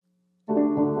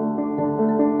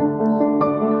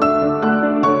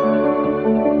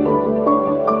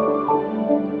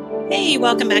Hey,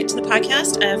 welcome back to the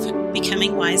podcast of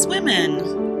Becoming Wise Women.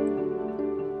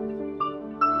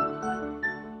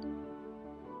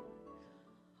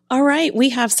 All right, we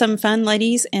have some fun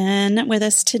ladies in with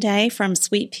us today from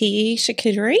Sweet P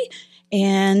Charcuterie,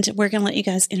 and we're going to let you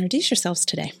guys introduce yourselves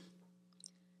today.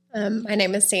 My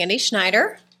name is Sandy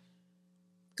Schneider.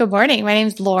 Good morning. My name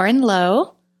is Lauren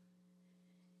Lowe.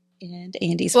 And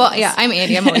Andy's Well, yeah, I'm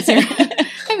Andy. I'm always here.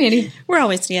 I'm Andy. We're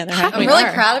always together. Huh? I'm really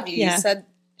proud of you. Yeah. You said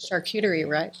charcuterie,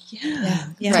 right? Yeah.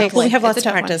 Right. Well, we have lots It's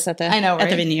of a tough practice one. at the I know, at the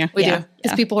right? venue. We yeah. do.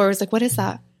 Because people are always like, what is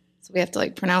that? So we have to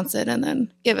like pronounce it and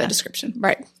then give a description.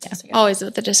 Right. Yeah. Always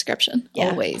with the description. Yeah.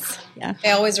 Always. Yeah. They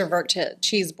always revert to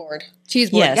cheese board. Cheese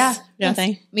board. Yes. Yeah. Don't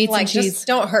they? Meats Like, and cheese. just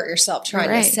don't hurt yourself trying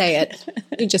Right. to say it.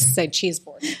 You just say cheese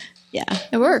board. Yeah.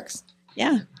 It works.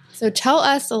 Yeah. So tell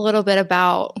us a little bit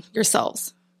about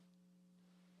yourselves.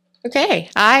 Okay.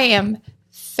 I am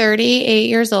 38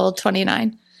 years old,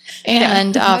 29.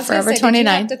 And I was gonna forever say, 29. Did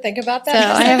you have to think about So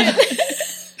that?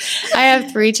 I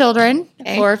have 3 children,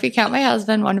 Okay. 4 if you count my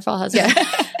husband, wonderful husband.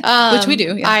 Which we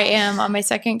do, yeah. I am on my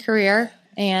second career,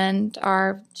 and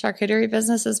our charcuterie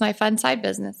business is my fun side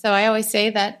business. So I always say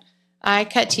that I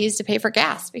cut cheese to pay for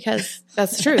gas because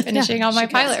That's the truth. finishing all my She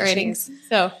cuts pilot the ratings. cheese.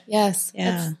 So Yes.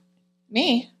 Yeah.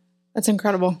 me, That's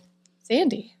incredible.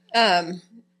 Sandy.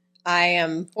 I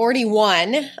am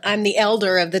 41. I'm the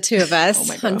elder of the two of us, Oh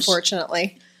my gosh.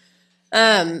 unfortunately.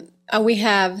 We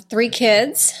have 3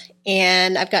 kids,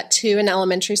 and I've got 2 in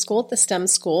elementary school at the STEM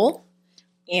school.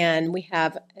 And we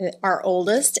have our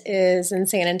oldest is in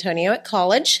San Antonio at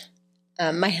college.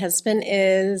 My husband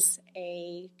is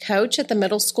a coach at the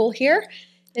middle school here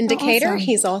in Decatur. awesome.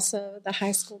 He's also the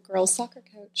high school girls soccer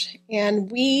coach.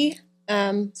 And we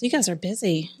So you guys are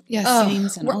busy. Yes.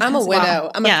 Games and all I'm a kinds of-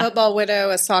 widow. I'm Yeah. a football widow,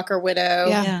 a soccer widow.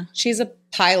 Yeah. Yeah. She's a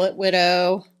pilot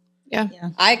widow. Yeah.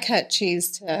 I cut cheese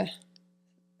to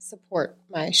support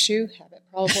my shoe habit,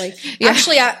 probably. Yeah.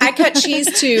 Actually, I cut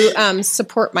cheese to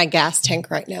support my gas tank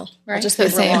right now. I'll Right. just So be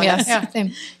real same. honest. Yes. Yeah.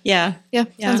 Same. Yeah. Yeah.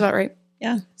 Yeah. Sounds about right.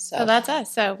 Yeah. So that's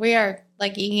us. So we are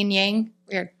like yin and yang.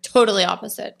 We are totally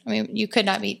opposite. I mean, you could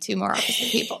not meet 2 more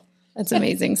opposite people. That's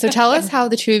amazing. So tell us how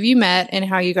the two of you met and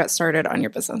how you got started on your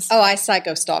business. Oh, I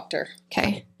psycho-stalked her.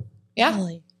 Okay. Yeah,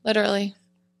 Really? literally.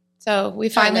 So we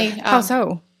finally. How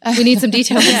so? We need some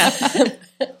details.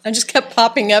 I just kept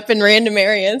popping up in random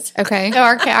areas. Okay. So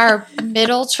our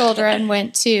middle children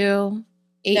went to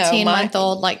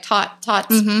 18-month-old, like Tots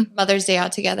Mhm. Mother's Day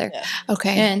out together. Yeah.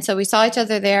 Okay. And so we saw each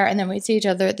other there, and then we'd see each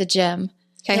other at the gym.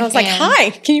 Okay. And I was like, And- hi,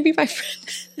 can you be my friend?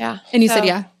 Yeah. And you So- said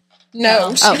yeah. No,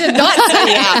 No. she did not say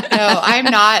that. No, I'm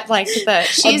not like the.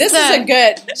 She's This the, is a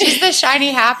good. She's the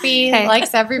shiny, happy, Okay.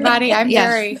 likes everybody. I'm Yeah.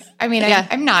 very. I mean, Yeah.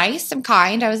 I'm nice. I'm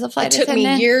kind. I was a It flight took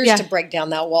attendant. me years Yeah. to break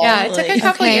down that wall. Yeah, it took a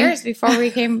couple Okay. years before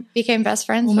we became best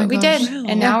friends, Oh my but we gosh. did, Wow.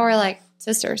 and now we're like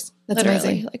sisters. That's literally,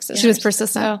 amazing. like sisters. She was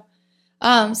persistent.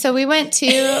 So we went to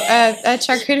a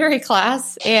charcuterie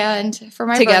class, and for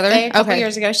my Together? birthday a couple Okay.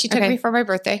 years ago, she took Okay. me for my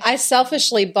birthday. I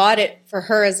selfishly bought it for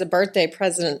her as a birthday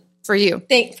present. For you.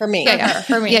 For me.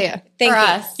 For me, Yeah. Thank for you.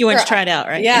 us. You wanted For- to try it out,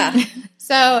 right? Yeah.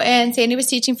 So, and Sandy was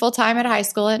teaching full time at high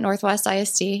school at Northwest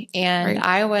ISD, and Right.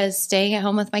 I was staying at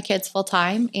home with my kids full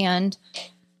time. And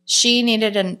she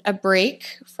needed a break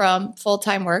from full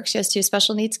time work. She has 2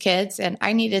 special needs kids, and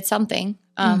I needed something.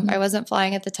 I wasn't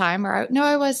flying at the time, I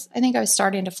think I was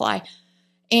starting to fly,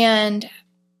 and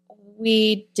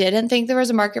we didn't think there was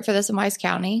a market for this in Wise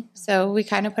County. So we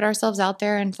kind of put ourselves out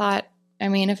there and thought, I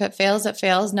mean, if it fails, it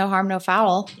fails. No harm, no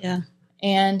foul. Yeah.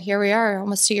 And here we are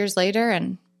almost 2 years later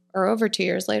or over 2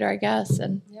 years later, I guess.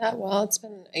 And Yeah, well, it's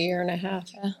been a year and a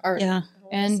half. Yeah. Our, Yeah. I wanna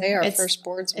And say our it's- first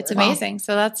boards it's were- amazing.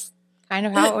 So that's kind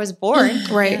of how it was born.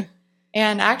 Right.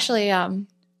 And actually,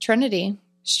 Trinity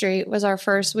Street was our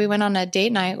first. We went on a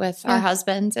date night with our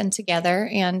husbands and together.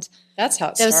 And That's how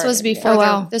it this started. was before Oh,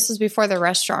 wow. this was before the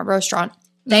restaurant.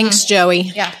 Thanks, Joey.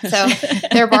 Yeah. So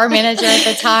their bar manager at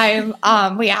the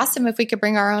time, we asked him if we could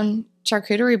bring our own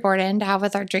charcuterie board in to have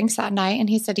with our drinks that night. And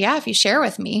he said, yeah, if you share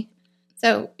with me.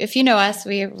 So if you know us,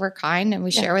 we're kind and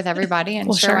we share with everybody, and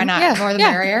Well, sure, sure. why not? Yeah. More the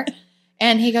Yeah. merrier.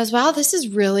 And he goes, wow, this is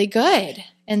really good.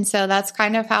 And so that's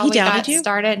kind of how He we got doubted you?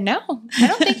 started. No, I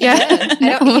don't think he Yeah. did.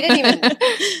 He didn't even.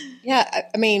 Yeah,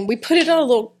 I mean, we put it on a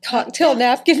little cocktail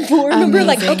napkin for him, and we're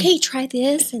like, Amazing. okay, try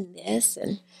this and this,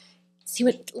 and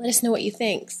let us know what you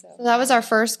think. So So that was our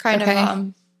first kind Okay.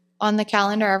 of on the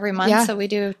calendar every month. Yeah. So we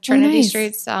do Trinity nice.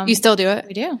 Streets. You still do it?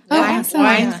 We do. Oh, Wine, awesome.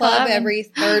 wine Yeah. club every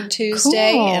third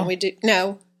Tuesday, Cool. and we do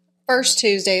first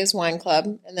Tuesday is wine club,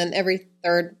 and then every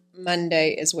third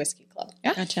Monday is whiskey club.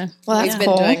 Gotcha. Well, We've that's been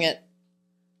cool. doing it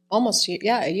almost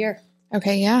a year.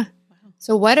 Okay, yeah.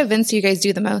 So what events do you guys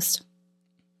do the most?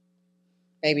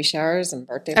 baby showers and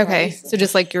birthday Okay. parties. So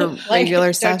just like your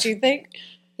regular stuff. Don't you think?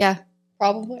 Yeah.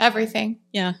 Probably. Everything.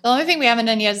 Yeah. The only thing we haven't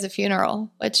done yet is the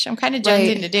funeral, which I'm kind of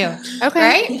jonesing to do. Okay.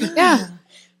 Right? Yeah.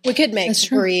 We could make That's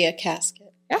true. Brie a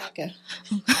casket. Yeah. Okay.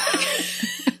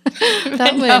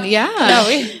 That would, yeah.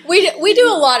 No, We do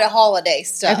a lot of holiday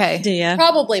stuff. Okay. Do you?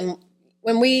 Probably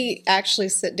when we actually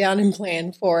sit down and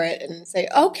plan for it and say,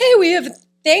 okay, we have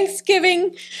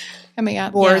Thanksgiving. coming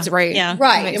up. Boards, Yeah. right. Yeah.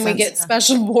 Right. makes And we sense. get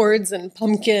special boards and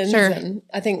pumpkins. Sure. And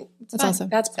I think That's awesome.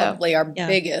 that's probably our Yeah.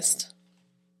 biggest.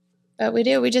 But we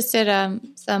do. We just did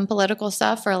some political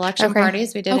stuff for election Okay.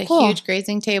 parties. We did Oh, a cool. huge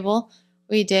grazing table.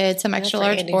 We did some extra for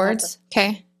large Andy boards.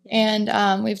 Okay.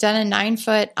 And we've done a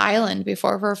 9-foot island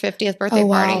before for our 50th birthday Oh,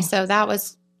 wow. party. So that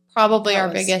was probably That our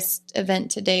was- biggest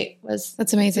event to date was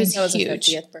That's amazing. That was huge. a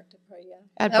 50th birthday party. Yeah.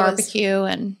 at That was- barbecue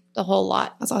and the whole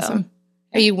lot. That's So awesome.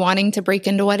 Are you wanting to break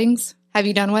into weddings? Have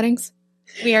you done weddings?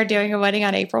 we are doing a wedding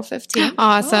on April 15th.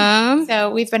 Awesome.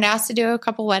 So we've been asked to do a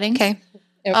couple weddings. Okay.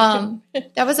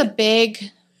 That was a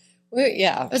big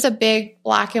Yeah. It was a big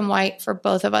black and white for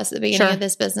both of us at the beginning Sure. of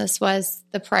this business was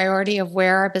the priority of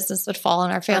where our business would fall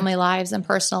in our family lives and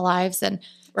personal lives. And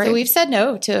Right. so we've said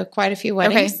no to quite a few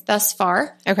weddings Okay. thus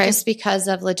far, Okay. just because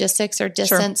of logistics or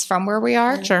distance from where we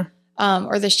are, Sure.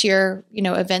 or the sheer,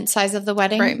 event size of the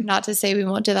wedding. Right. Not to say we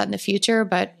won't do that in the future,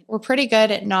 but we're pretty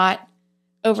good at not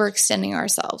overextending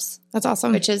ourselves, That's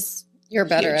awesome. which is You're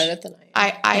better Huge. at it than I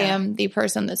am. I am the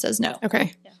person that says no.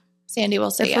 Okay. Sandy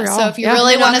will say Good for yes. y'all. So if you Yeah.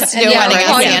 really And want I'll- us to do and a yeah, wedding, I'll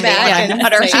ask call you Sandy. back Yeah. and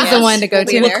Let her say She's yes. the one to go We'll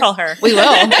be to. We'll there. call her. We will.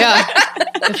 Yeah.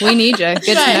 If we need you, good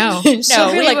to know.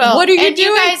 She'll be we like, will. "What are you and doing?"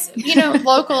 You guys,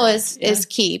 local is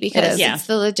key because is. Yeah. it's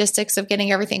the logistics of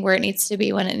getting everything where it needs to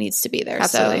be when it needs to be there.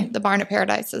 Absolutely. So the Barn at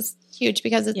Paradise is huge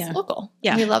because it's Yeah. local.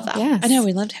 Yeah. We love that. Yes. I know.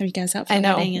 We love to have you guys out for I a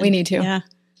know. wedding. We need to. Yeah.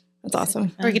 That's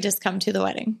awesome. Or we could just come to the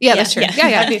wedding. Yeah, that's true. Yeah. Yeah,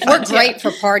 yeah. That'd be We're fun, too. great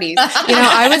for parties.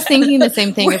 I was thinking the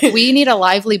same thing. If we need a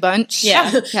lively bunch,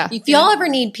 Yeah. yeah. If y'all ever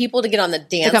need people to get on the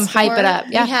dance come hype floor, it up.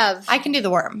 Yeah. we have. I can do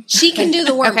the worm. She can do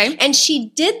the worm. Okay. And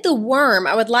she did the worm.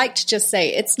 I would like to just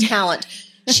say it's talent.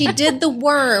 She did the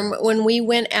worm when we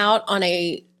went out on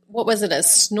a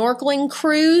snorkeling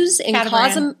cruise in Catamaran.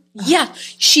 Cozumel. Yeah,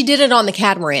 she did it on the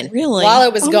catamaran. Really? While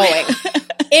it was going.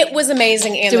 It was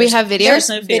amazing. And Do we there's- have video? There's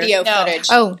No fear. video No. footage.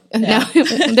 Oh, no.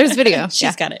 There's video. She's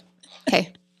Yeah. got it.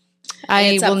 Okay. I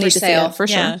It's will up need for to see sale. it for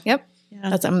sure. Yeah. Yep. Yeah.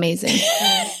 That's amazing.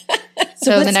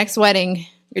 So the what's- next wedding,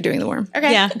 you're doing the worm.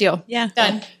 Okay. Yeah. Deal. Yeah.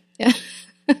 Done. Yeah.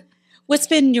 What's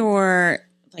been your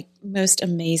most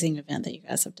amazing event that you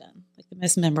guys have done? Like the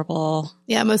most memorable?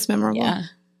 Yeah, most memorable. Yeah.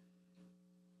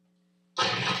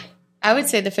 I would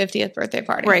say the 50th birthday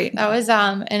party. Right. That was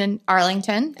in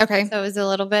Arlington. Okay. So it was a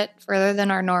little bit further than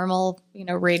our normal,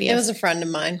 radius. It was a friend of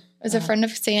mine. It was a friend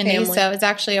of Sandy, Family. so it was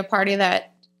actually a party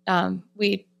that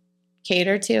we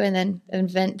catered to, and then an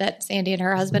event that Sandy and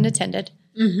her husband attended.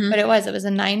 Mm-hmm. But it was a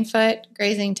 9-foot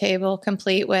grazing table,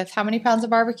 complete with how many pounds of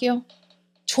barbecue?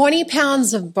 20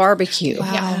 pounds of barbecue.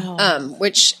 Wow.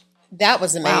 Which that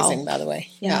was amazing, by the way.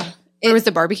 Yeah. Where was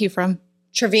the barbecue from?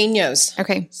 Trevino's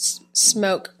Okay.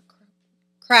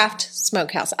 Craft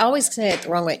Smokehouse. I always say it the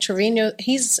wrong way. Trevino.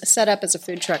 He's set up as a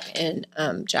food truck in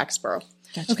Jacksboro.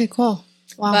 Okay, cool.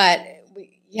 Wow. But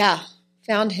we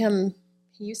found him.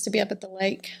 He used to be up at the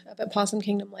lake, up at Possum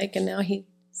Kingdom Lake, and now he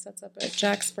sets up at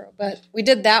Jacksboro. But we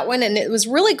did that one, and it was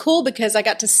really cool because I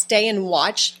got to stay and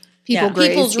watch People graze.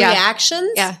 people's Yeah.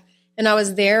 reactions. Yeah. And I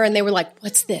was there, and they were like,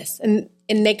 "What's this?" And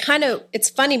they kind of. It's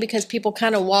funny because people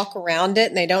kind of walk around it,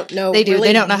 and they don't know. They do. Really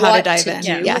They don't know how to what dive in.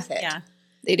 do Yeah. with it. Yeah.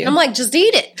 They do. I'm like, just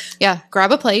eat it. yeah.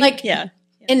 Grab a plate. Like, Yeah.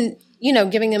 and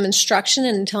giving them instruction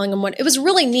and telling them what. It was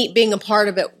really neat being a part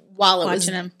of it while it was.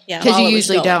 Watching him. Yeah. because while you it was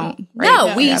usually going. don't. Right?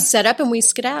 No, we Yeah. set up and we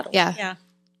skedaddle. Yeah. Yeah.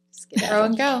 Throw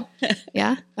and go.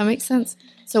 Yeah. That makes sense.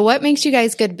 So what makes you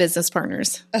guys good business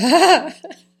partners?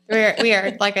 We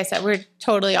are, like I said, we're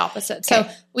totally opposite. So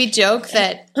we joke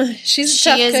that She's a she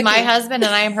tough is cookie. my husband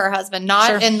and I am her husband, not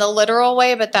Sure. in the literal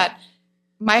way, but that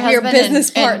my We are husband business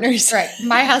and- partners. right.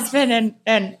 My husband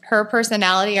and her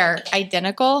personality are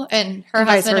identical, and her And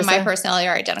vice husband and my versa. personality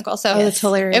are identical. So Oh, that's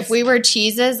hilarious. if we were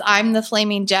cheeses, I'm the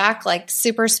flaming Jack, like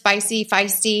super spicy,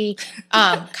 feisty,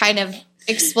 kind of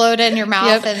explode in your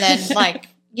mouth, Yep. and then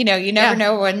you never Yeah.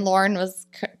 know when Lauren was.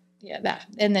 That,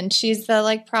 and then she's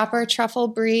the proper truffle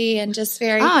brie and just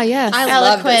very yes. I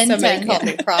love that eloquent somebody and- called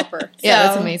me proper. yeah,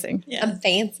 that's so- amazing. I'm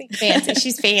fancy. fancy.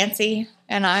 She's fancy,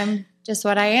 and I'm just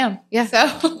what I am. Yeah.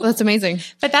 So, That's amazing.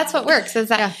 but that's what works is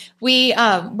that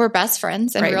we're best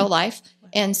friends in Right. real life,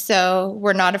 and so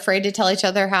we're not afraid to tell each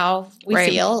other how we Right.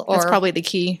 feel, or That's probably the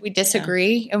key. we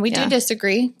disagree, and we Yeah. do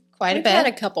disagree quite We've a had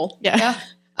a bit. couple. Yeah.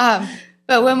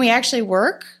 But when we actually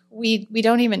work, we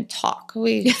don't even talk.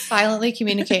 We silently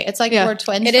communicate. It's like we're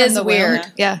twins. It from is the weird.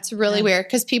 womb. Yeah. It's really weird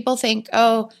because people think,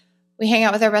 oh, we hang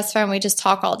out with our best friend. We just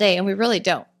talk all day, and we really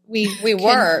don't. We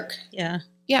work. Yeah.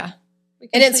 Yeah.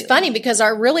 And it's funny because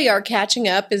our catching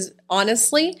up is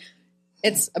honestly,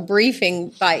 it's a briefing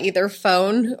by either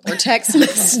phone or text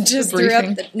messages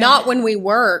throughout not when we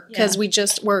work because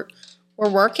we're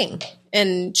working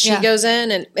and she goes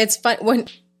in and it's fun when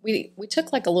we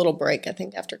took like a little break, I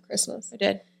think after Christmas. We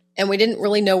did. And we didn't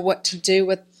really know what to do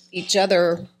with each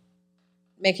other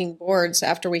making boards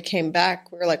after we came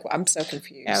back. We were like, well, I'm so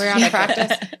confused. Yeah, we were out of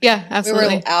practice. Yeah, absolutely.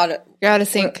 We were You're out of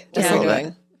sync. Just a little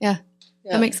bit. Yeah.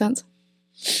 That makes sense.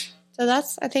 So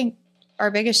that's, I think, our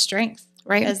biggest strength,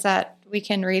 right? Is that we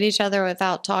can read each other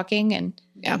without talking. And,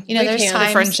 you know, there's times,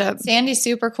 the friendship. Sandy's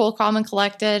super cool, calm, and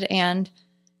collected, and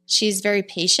she's very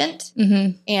patient.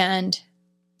 Mm-hmm. And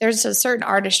there's a certain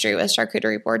artistry with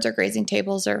charcuterie boards or grazing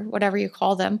tables or whatever you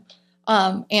call them.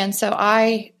 And so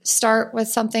I start with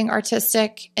something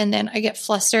artistic and then I get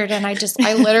flustered and I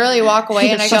literally walk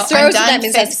away and I go, I'm done,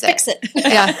 fix it.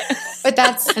 Yeah. But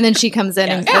and then she comes in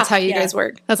and that's how you guys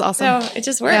work. That's awesome. So it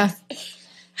just works. Yeah.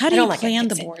 How do you plan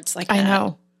the boards like that? I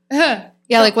know. Yeah.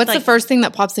 Like what's the first thing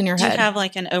that pops in your head? Do you have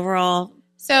like an overall,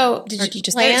 so did you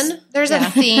just plan? There's a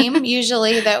theme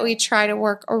usually that we try to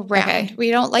work around. Okay. We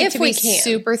don't like If to we be can.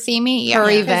 super themey. Per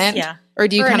event? Yeah. Or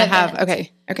do you For kind an of have, event.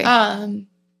 okay.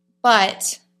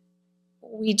 But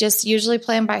we just usually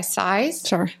plan by size.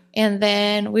 Sure. And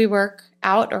then we work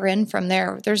out or in from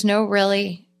there. There's no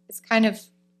really, it's kind of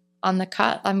on the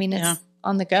cut. I mean, it's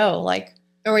on the go. Like,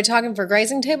 Are we talking for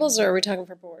grazing tables or are we talking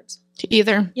for boards?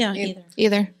 Either. Yeah,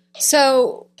 Either.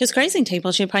 So, because grazing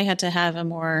tables, you probably had to have a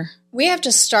more. we have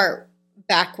to start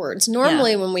backwards.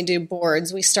 Normally, when we do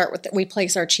boards, we start with we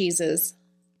place our cheeses,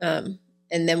 and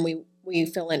then we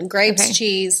fill in grapes,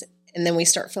 cheese, and then we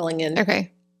start filling in.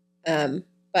 Okay.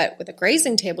 But with a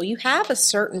grazing table, you have a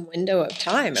certain window of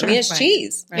time. Sure, I mean, it's right.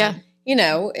 cheese. Right. Yeah. You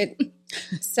know it.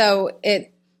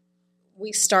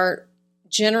 We start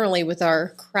generally with our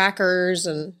crackers,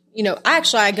 and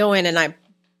I go in and I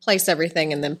place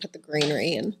everything, and then put the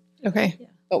greenery in. Okay.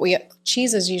 But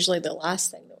cheese is usually the last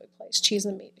thing that we place, cheese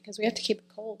and meat, because we have to keep it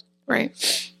cold.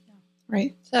 Right.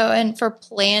 Right. so, and for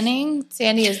planning,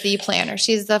 Sandy is the planner.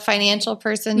 She's the financial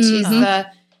person. She's the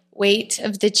weight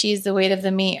of the cheese, the weight of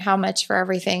the meat, how much for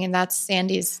everything. And that's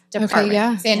Sandy's department.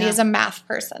 yeah. Sandy is a math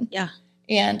person. Yeah.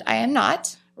 And I am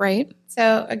not. Right.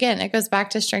 So again, it goes back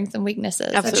to strengths and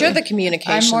weaknesses. Absolutely. But you're the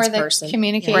communications I'm more the person.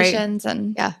 communications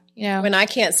and, When I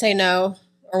can't say no,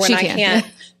 or when She I can. can't,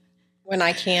 when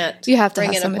I can't You have to bring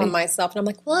have it somebody. upon myself, and I'm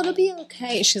like, well, it'll be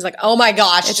okay. She's like, oh my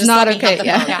gosh, It's just not let me okay. have the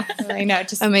Yeah. phone. I know.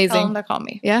 Just Amazing. tell them to call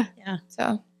me. Yeah.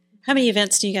 So How many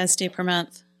events do you guys do per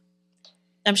month?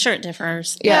 I'm sure it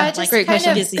differs. Yeah. it just Great kind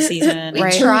question. of Busy season. We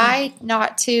Right. try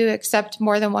not to accept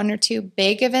more than 1 or 2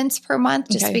 big events per month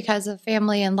just Okay. because of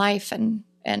family and life and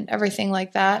everything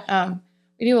like that.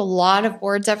 We do a lot of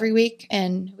boards every week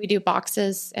and we do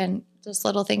boxes and just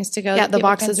little things to go. Yeah. that The people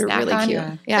boxes can are snack really on. cute.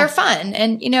 Yeah. Yeah. They're fun.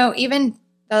 And, even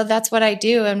though that's what I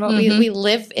do and what we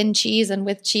live in cheese and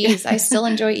with cheese, I still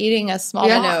enjoy eating a small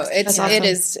I box. know it's awesome. it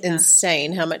is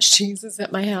insane how much cheese is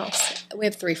at my house. We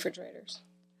have 3 refrigerators.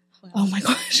 Oh my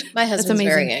gosh. My husband's amazing.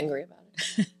 very angry about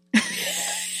it.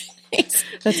 He's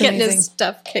That's getting amazing. his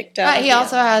stuff kicked out. But he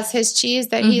also has his cheese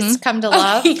that he's come to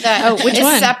love. That which is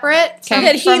one? separate from,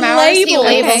 that he from ours. He labeled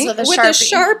labels with a with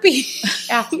Sharpie. a Sharpie.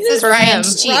 Yeah, this is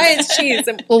Ryan's cheese. Ryan's cheese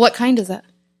and Well, what kind is that?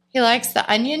 He likes the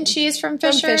onion cheese from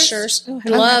from Fisher's. Fisher's. Oh, I He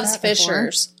haven't loves had that before.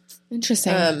 Fisher's.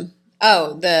 Interesting.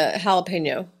 The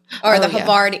jalapeno or the yeah.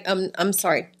 Havarti. I'm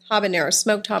sorry, habanero,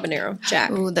 smoked habanero,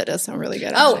 Jack. Ooh, that does sound really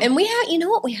good. Oh, actually. and we have. You know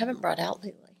what we haven't brought out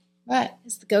lately What?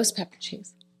 is the ghost pepper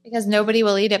cheese. Because nobody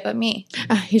will eat it but me.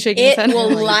 He's shaking his It head.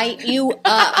 will light you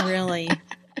up, Really?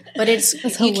 but you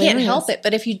can't hilarious. help it.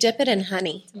 But if you dip it in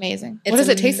honey, It's amazing. it's What does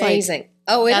it taste like? amazing.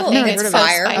 Oh, it'll Nothing. it's so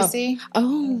fire. spicy.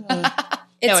 Oh,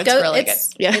 it's really good.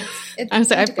 yeah. It's I'm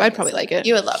sorry. it's I'd probably like it.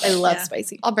 You would love I it. love Yeah.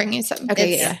 spicy. I'll bring you some.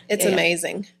 Okay, It's, yeah. it's Yeah.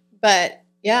 amazing. But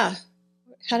yeah,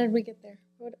 how did we get there?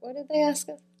 What did they ask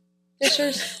us?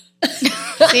 Fisher's.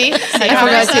 See? I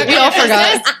forgot too. We all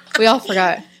forgot. We all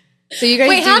forgot. So you guys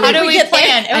Wait, do how How did do we we get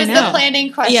plan? there? It was I the know.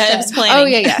 planning question. Yeah, it was planning. Oh,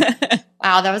 yeah.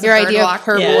 Wow, that was your a bird idea walk.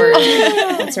 per Yeah. board.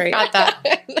 That's right. Got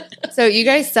that. So you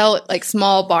guys sell like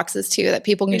small boxes too that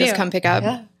people can We just do. come pick up.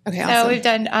 Yeah. Okay, So awesome. we've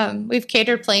done, we've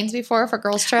catered planes before for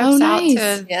girls' trips Oh, out nice.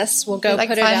 to Yes, we'll go like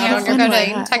put it fun out here. on We'll your go plane.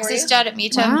 to Texas for you. Jet at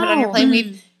Meacham, put it on your Wow. plane.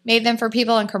 We've made them for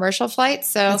people on commercial flights.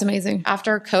 So That's amazing.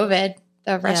 after COVID,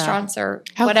 the restaurants or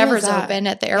How cool whatever's is that? open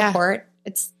at the Yeah. airport,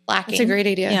 it's lacking. That's a great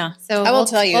idea. Yeah. So I will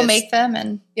tell you we'll this. make them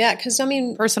and Yeah, because I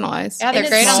mean, Personalized. yeah, they're and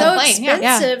great it's on so the plane. Yeah.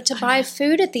 expensive to buy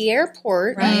food at the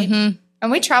airport. Right. Mhm.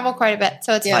 And we travel quite a bit,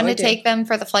 so it's Yeah, fun we to do. take them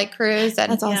for the flight cruise.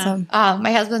 And That's awesome.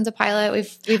 my husband's a pilot.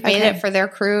 We've made Okay. it for their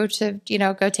crew to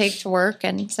go take to work,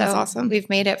 and so That's awesome. we've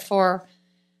made it for.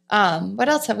 What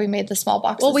else have we made the small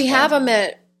boxes? Well, we for? have them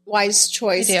at Wise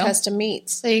Choice We do. Custom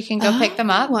Meats. so you can go pick them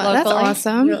up Wow, locally. that's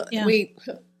awesome. Yeah.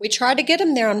 We try to get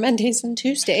them there on Mondays and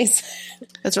Tuesdays.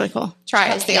 That's really cool.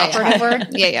 Try is the Yeah, operative word.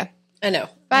 Yeah. I know.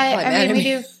 But Probably I mad mean, at we me.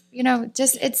 do,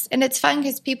 just it's fun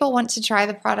because people want to try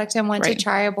the product and want Right. to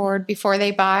try a board before they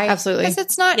buy. Absolutely. Because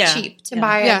it's not Yeah. cheap to Yeah.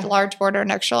 buy Yeah. a large board or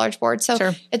an extra large board. So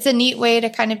Sure. it's a neat way to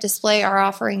kind of display our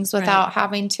offerings without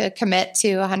having to commit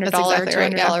to a $100 exactly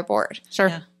right, $200 board. Sure.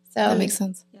 Yeah. So That makes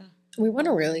sense. We want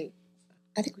to really.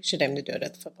 I think we should aim to do it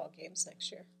at the football games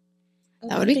next year.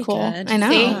 That would be cool. good. I know.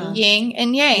 see, yin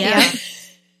and yang. Yeah.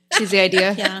 She's the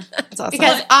idea. Yeah. That's awesome.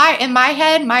 Because in my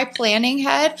head, my planning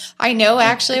head, I know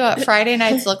actually what Friday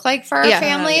nights look like for our Yeah.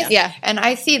 families. Yeah. And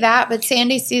I see that, but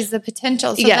Sandy sees the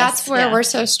potential. So Yes. that's where Yeah. we're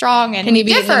so strong and Can you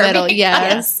we be in the differ middle? because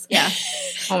Yes. Yeah.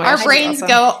 Oh my our gosh, brains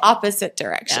that's awesome. go opposite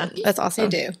directions. That's They awesome.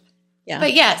 do. Yeah.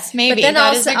 But yes, maybe then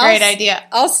that is a great idea.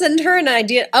 I'll send her an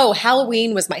idea. Oh,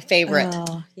 Halloween was my favorite.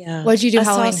 Oh, yeah. What'd you do I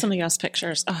Halloween? saw some of y'all's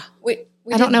pictures. Oh, We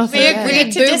I don't know if We we agreed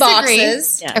did to boo disagree.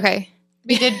 boxes. yeah. Okay.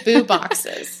 We did boo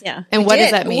boxes. Yeah. And We what does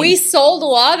did. that mean? We sold a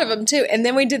lot of them too, and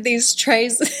then we did these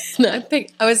trays. And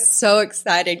I was so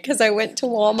excited because I went to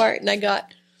Walmart and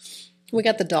we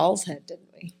got the doll's head, didn't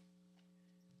we?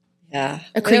 Yeah,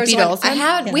 A There was creepy one- doll's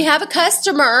head? We have a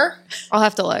customer. I'll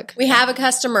have to look. We have a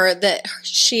customer that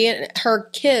she and her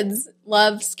kids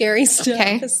love scary stuff,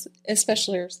 Okay.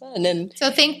 especially her son. And So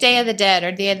think Day of the Dead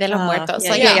or Dia de los Muertos. yeah,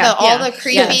 Like yeah, all yeah. the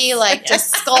creepy, Yes. like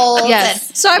just skulls. Yes.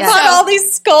 And, so I Yeah. bought So- all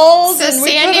these skulls. So and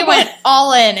we put Sandy them went on-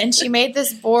 all in, and she made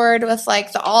this board with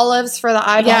like the olives for the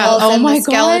eyeballs Yeah. Oh and my the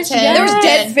skeleton. gosh, yes. There was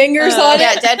dead and- fingers on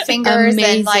yeah, it. dead fingers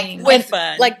and like Amazing. with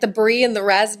Fun. like the brie and the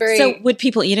raspberry. So would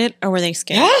people eat it or were they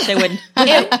scared? Yeah. They would.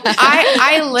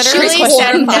 I literally She was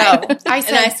said no. horrified. I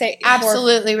said I say,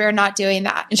 absolutely, we're not doing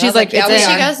that. And she's was like, like, yeah, it's we in.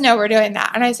 are. She goes, no, we're doing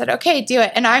that. And I said, okay, do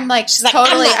it. And I'm like, like,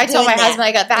 totally. I'm not I told my doing that. husband,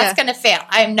 I go, that's Yeah. going to fail.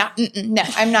 I'm not, no,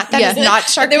 I'm not. That Yeah. is not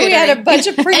charcuterie. And then we had a bunch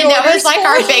of pre-orders. And that was like for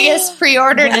our it. biggest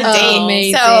pre-order to date.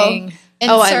 Amazing. So,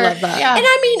 Oh, I insert- love that. Yeah. And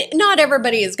I mean, not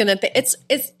everybody is going to think it's.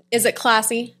 Is it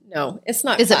classy? No, it's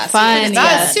not. Is it classy. fun? It's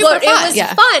Yeah. Super Look, fun. It was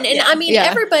Yeah. fun, and I mean, Yeah.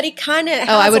 everybody kind of has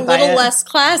I would a buy little it. less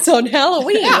class on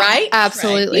Halloween, right?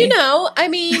 Absolutely. You know, I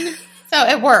mean, So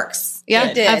it works. Yeah,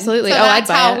 It did. absolutely. So Oh, I'd that's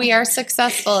buy how it. we are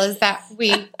successful is that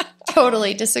we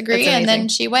totally disagree That's and then amazing.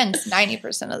 she wins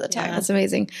 90% of the time. That's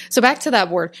amazing. So back to that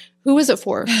board. Who is it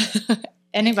for?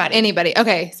 Anybody. Anybody.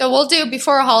 Okay. So we'll do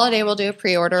before a holiday, we'll do a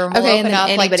pre-order and we'll Okay, and open then up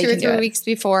like anybody 2 or can do 3 it. weeks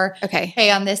before. Okay.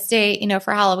 Hey, on this date,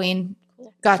 for Halloween.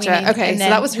 Gotcha. we need- Okay. and So then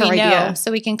that was her we know, idea.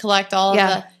 so we can collect all Yeah.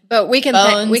 of the but we can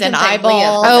bones we can and thank Leah.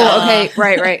 eyeballs. Oh, okay.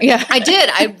 Right. Yeah. I did.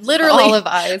 I literally. Olive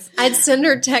eyes. I'd send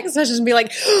her text messages and be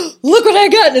like, "Look what I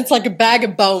got!" And it's like a bag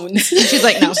of bones. She's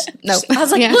like, no. I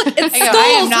was like, Yeah. "Look, it's I go,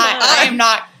 skulls."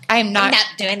 I am not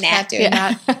doing not doing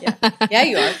that. Yeah,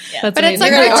 you are. That's But it's amazing.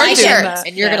 like You're a gonna like t-shirt. it,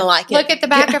 and you're Yeah. gonna like it. Look at the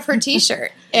back of her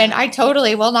t-shirt. And I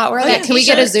totally will not wear Yeah, that can we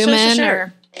get a t-shirt. zoom Sure, in? sure.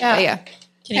 Or, Yeah. yeah. Can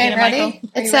you Okay, get it, ready? Michael?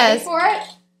 It says,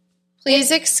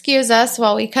 please excuse us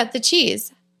while we cut the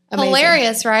cheese. Amazing.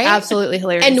 Hilarious, right? Absolutely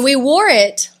hilarious. And we wore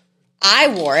it. I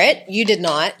wore it. You did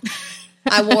not.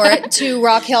 I wore it to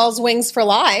Raquel's Wings for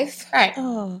Life. Right.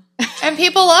 Oh, And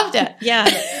people loved it. yeah.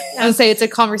 I would say it's a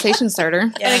conversation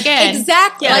starter. Yeah. And again,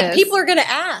 Exactly. Yeah, it like is. people are going to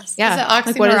ask. Yeah. is it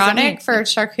Like, what does it mean? oxymoronic for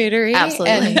charcuterie?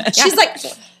 Absolutely. And- She's like,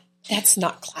 that's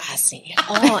not classy at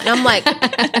all. And I'm like,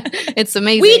 It's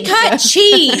amazing. we cut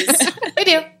cheese. we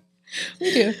do.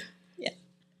 We do.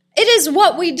 It is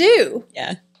what we do.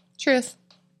 Yeah. Truth.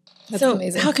 That's So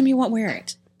amazing. how come you won't wear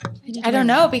it? I don't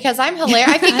know because I'm hilarious.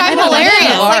 I think I'm know, I hilarious.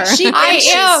 know. Like she I thinks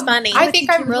she's am funny. I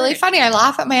think I'm really funny. I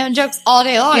laugh at my own jokes all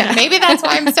day long. Yeah. And maybe that's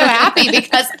why I'm so happy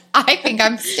because I think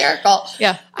I'm hysterical.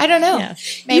 Yeah. I don't know. Yeah.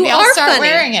 Maybe You I'll are start funny.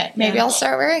 wearing it. Maybe Yeah. I'll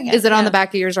start wearing it. Is it on the back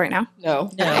of yours right now? No.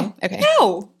 No. Okay.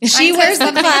 No. She wears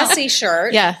the classy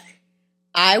shirt. Yeah.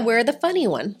 I wear the funny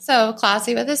one. So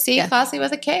classy with a C, Yeah. classy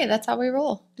with a K. That's how we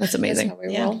roll. That's That's amazing. how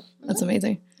we Yeah. roll. That's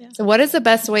amazing. Yeah. So what is the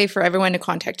best way for everyone to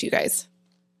contact you guys?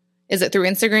 Is it through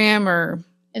Instagram or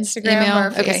Instagram Email? or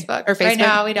Okay. Facebook. Or Right Facebook.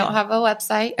 now we don't have a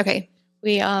website. okay?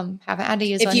 We haven't had to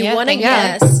use If one you yet. want to Thank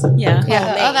Yeah. guess, Yeah. Yeah.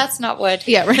 call me. Oh, that's not wood.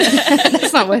 Yeah, right.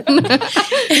 That's not what. Sorry.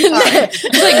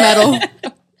 It's like metal.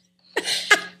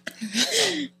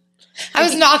 I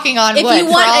was knocking on If wood you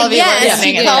for want all a of you yes,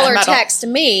 listening you in call the or metal. text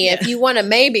me. If you want a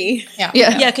maybe, Yeah.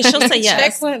 Yeah, because she'll say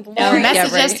yes. check with Yeah, Lori.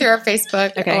 message right. us through our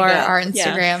Facebook Okay, or yeah. our Yeah.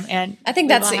 Instagram, and I think we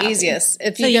that's will the have easiest.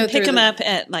 If So you you go can pick through them the- up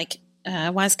at like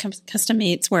Wise Custom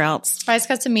Meats. Where else? Wise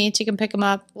Custom Meats. You can pick them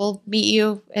up. We'll meet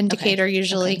you in Decatur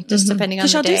usually, just depending on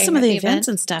Because the y'all day. do some of the event. events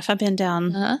and stuff. I've been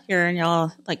down Uh-huh. here and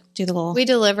y'all like do the little. We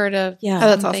deliver to Yeah. Oh,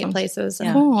 that's some awesome. places. And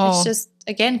Yeah. Cool. It's just,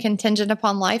 again, contingent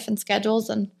upon life and schedules.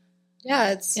 And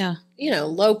it's Yeah.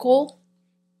 local.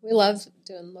 We love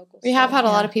doing local. we have stuff. had a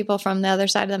lot of people from the other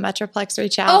side of the Metroplex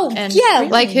reach out. Oh and yeah,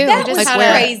 Like who? That Like was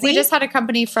where? crazy. We just had a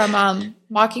company from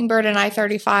Mockingbird and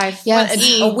I-35. Yes.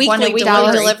 E, A weekly one weekly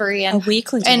delivery. delivery. A And,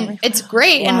 weekly and delivery. it's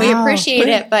great and we Wow. appreciate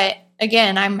it. But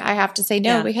again, I have to say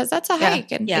no Yeah. because that's a Yeah.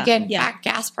 hike. And Yeah. again, Yeah.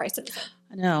 gas prices.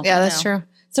 I know. Yeah, I that's know. true.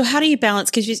 So how do you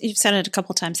balance? Because you've said it a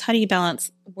couple times. How do you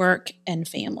balance work and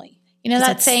family? You know 'Cause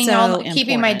that it's saying, so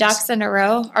keeping my important. ducks in a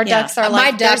row? Our Yeah. ducks are My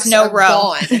like, ducks there's no are row.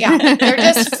 gone. Yeah, they're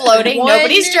just floating. One-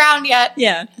 Nobody's drowned yet.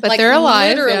 Yeah. But Like, they're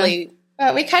alive. Literally,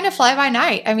 But we kind of fly by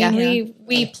night. I mean, Yeah.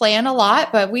 we plan a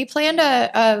lot, but we planned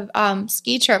a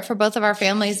ski trip for both of our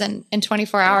families in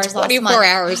 24 hours last 24 month.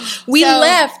 hours. We So-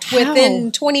 left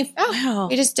within 20. Wow.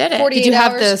 We just did it. 40 Did you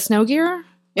have hours. the snow gear?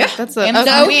 Yeah. That's a, Amazon.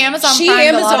 okay. We Amazon she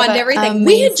Primed a lot of Amazoned it. everything.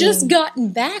 We had Amazing. just gotten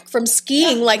back from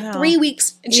skiing like Wow. 3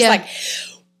 weeks. And she's Yeah. like,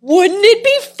 wouldn't it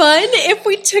be fun if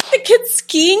we took the kids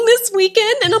skiing this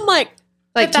weekend? And I'm like,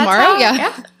 Like But that's tomorrow? how-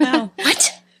 Yeah. Wow.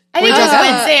 what? I think We it was just-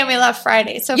 Wednesday and we left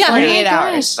Friday, so Yeah. 48 Oh my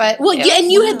hours. gosh. But Well, it yeah, and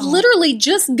was- you had literally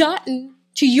just gotten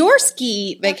to your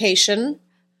ski vacation.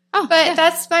 Oh, But yeah.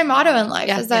 that's my motto in life: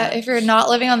 Yeah. is that if you're not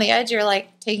living on the edge, you're like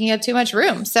taking up too much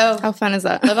room. So How fun is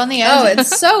that? live on the edge. Oh,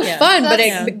 it's so Yeah. fun, but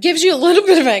Yeah. it gives you a little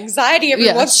bit of anxiety every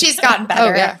Yeah. once. She's gotten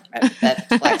better Oh, yeah. at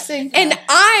flexing. And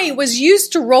I was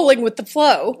used to rolling with the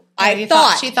flow. She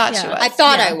thought she was. I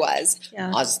thought Yeah. I was.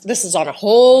 Yeah. This is on a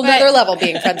whole But- nother level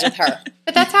being friends with her.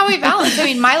 But that's how we balance. I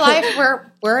mean, my life,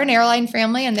 we're an airline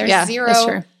family, and there's Yeah, that's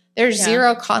true. there's Yeah.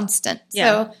 zero constant. Yeah.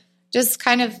 So just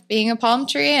kind of being a palm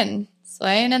tree and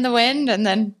swaying in the wind, and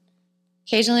then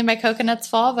occasionally my coconuts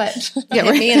fall. But Yeah,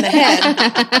 Hit me in the head.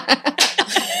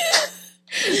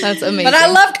 That's amazing. But I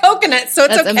love coconuts, so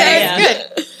it's That's okay. amazing.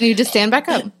 Yeah. You just stand back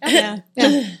up. Yeah.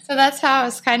 so that's how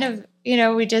it's kind of.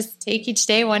 We just take each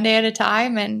day one day at a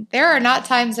time, and there are not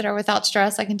times that are without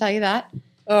stress. I can tell you that.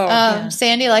 Oh, yeah.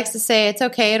 Sandy likes to say, "It's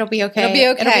okay. It'll be okay. it'll be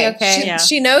okay. It'll be okay." She, Yeah.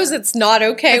 she knows it's not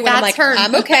okay But when I'm like,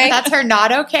 I'm okay. That's her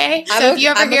not okay. I'm So if you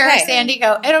ever I'm hear okay. Sandy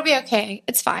go, "It'll be okay.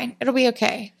 It's fine. It'll be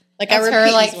okay." Like That's I her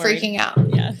repeat like these words. freaking out.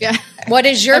 Yeah. Yeah. What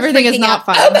is your Everything is freaking not out?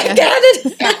 fun. Oh my Yeah.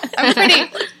 god! I'm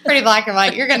pretty black and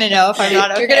white. You're gonna know if I'm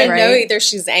not okay. You're gonna know right? either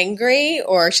she's angry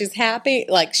or she's happy.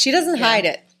 Like she doesn't hide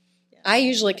it. I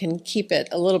usually can keep it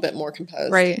a little bit more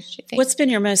composed. Right. She thinks- What's been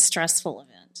your most stressful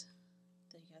event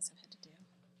that you guys have had to do?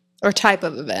 Or type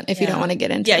of event if you Yeah. don't want to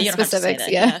get into Yeah, you don't have to say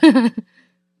specifics. that, Yeah.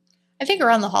 I think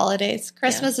around the holidays.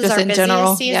 Christmas is Just our in busiest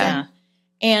general, season. yeah.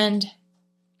 And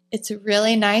it's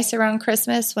really nice around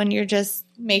Christmas when you're just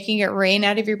making it rain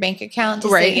out of your bank account to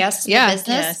say Right. yes to Yeah. the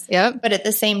business. Yes. Yep. But at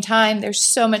the same time, there's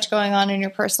so much going on in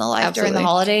your personal life during the Absolutely.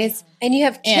 holidays. And you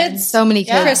have And kids So many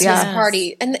kids. Christmas Yeah.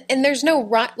 party, and there's no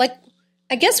right. Like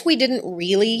I guess we didn't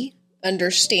really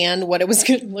understand what it was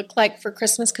going to look like for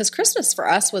Christmas because Christmas for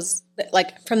us was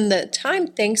like from the time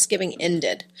Thanksgiving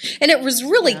ended, and it was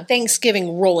really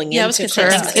Thanksgiving rolling Yeah, I was into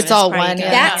gonna say Christmas. It's all probably one, good.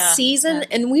 yeah. That season,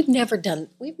 and we've never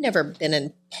been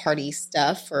in party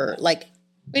stuff or like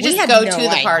We just had go no to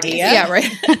the party. idea. Yeah,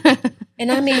 right.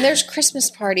 And I mean, there's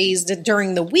Christmas parties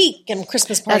during the week and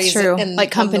Christmas parties true. and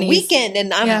Like on the companies. weekend, and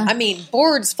Yeah. I mean,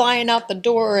 boards flying out the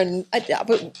door, and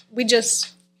but we just.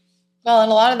 Well,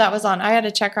 and a lot of that was on. I had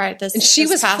to check right this. And she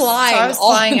this was past, flying So I was all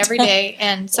flying the every time. day,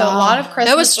 and so a Wow. lot of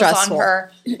Christmas was stressful. on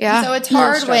her. Yeah. So it's More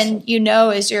hard stressful. when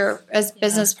as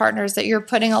business partners that you're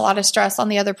putting a lot of stress on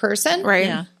the other person, Right.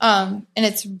 Yeah. And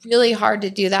it's really hard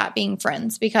to do that being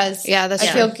friends because Yeah, that's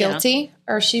I true. feel Yeah. guilty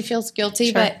or she feels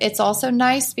guilty, Sure. but it's also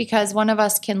nice because one of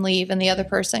us can leave and the other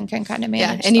person can kind of Yeah.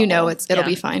 manage. And the you know whole- it'll Yeah.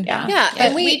 be fine. yeah, Yeah, But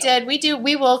and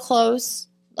we will close.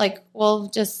 Like we'll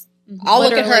just. I'll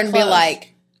look at her literally and be close. like,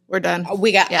 We're done.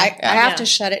 "We got. Yeah. I have Yeah. to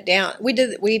shut it down." We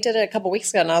did it a couple weeks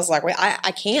ago, and I was like,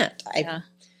 I can't. Yeah.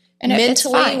 And it's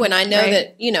Mentally, fine, when I know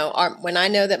right? that when I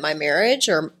know that my marriage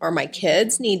or my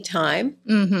kids need time,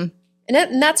 Mm-hmm.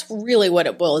 and that's really what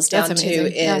it boils down That's to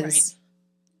amazing. Yeah. is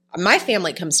my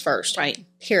family comes first. Right.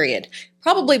 Period.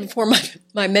 Probably before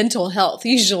my mental health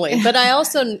usually. But I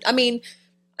also,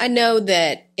 I know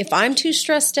that if I'm too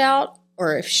stressed out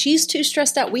or if she's too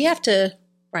stressed out, we have to,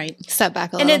 Right. Step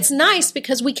back a and little. it's nice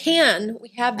because we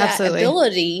have that Absolutely.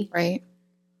 ability, right.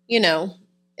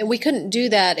 and we couldn't do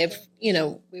that if,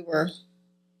 we were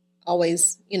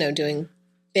always, doing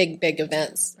big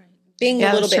events. Right. Being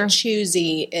a little sure. bit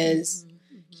choosy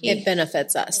it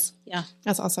benefits us. Yeah.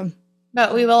 That's awesome.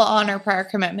 But we will honor prior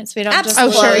commitments. We don't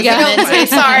Absolutely. just close Oh, sure, yeah. and then say,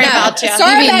 sorry about you.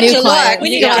 Sorry You mean about new your client. luck. We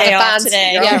need You'll a have day to off find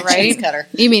today. your Yeah, own cheese right. cutter.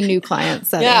 You mean new clients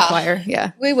that Yeah. inquire?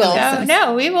 Yeah. We will.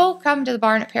 No, we will come to the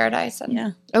barn at Paradise and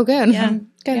Yeah. Oh, good. Yeah.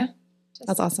 Good. Yeah.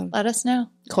 That's awesome. let us know.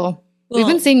 Cool. Well, We've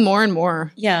been seeing more and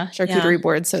more Yeah. charcuterie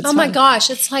boards. So it's Oh my fun. gosh,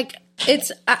 it's like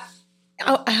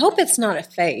I hope it's not a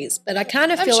phase, but I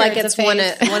kind of I'm feel sure like it's it's a one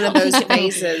phase. of those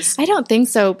phases. I don't think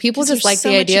so. People 'Cause just there's like so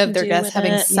the much idea you of can their do guests with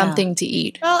having it. something to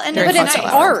eat. Well, and During But it's cocktail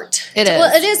nice. hour. art. It is.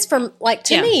 Well, it is from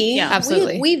to Yeah, me. yeah.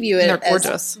 Absolutely. We view it And they're as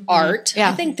gorgeous. art. Yeah.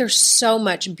 I think there's so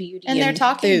much beauty And they're in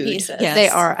talking food. pieces. Yes. They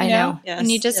are. I You know. Yes. When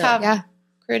you just Yeah. have Yeah.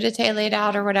 crudité laid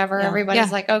out or whatever, Yeah. everybody's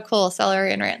Yeah. like, oh, cool,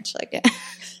 celery and ranch. Like,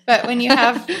 but when you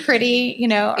have pretty, You're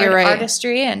right.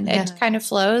 artistry and Yeah. it kind of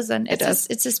flows and It does.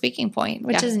 it's a speaking point,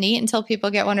 which Yeah. is neat until people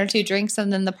get one or two drinks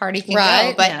and then the party can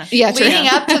Right. go. But Yeah. Yeah, true. leading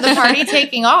up to the party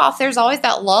taking off, there's always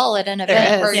that lull at an There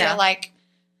event is. where Yeah. you're like,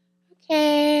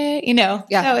 okay,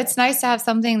 Yeah. So it's nice to have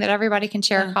something that everybody can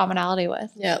share a commonality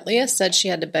with. Yeah, Leah said she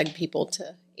had to beg people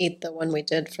to eat the one we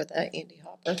did for the Andy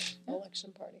Hopper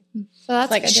election party. So that's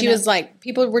Like good to she know. was like,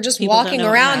 people were just People don't walking know,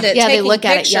 around yeah. it, Yeah, they taking look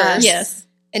at it, pictures, Yes.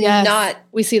 and Yes. not.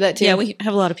 We see that too. Yeah, we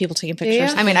have a lot of people taking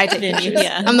pictures. you? I mean, I take Didn't you? pictures.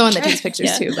 Yeah. I'm the one that takes pictures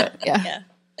Yeah. too, but yeah. Yeah.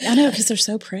 I know, because they're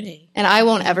so pretty. And I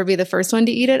won't ever be the first one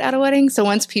to eat it at a wedding. So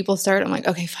once people start, I'm like,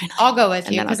 okay, fine. I'll go with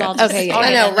And you then I'll because go. I'll just Okay, yeah, I'll yeah.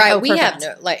 I get know, in right? Oh, We perfect.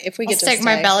 have no like if we I'll get to stick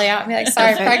my stay. belly out and be like,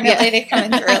 sorry, pregnant Yeah. lady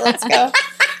coming through. Let's go.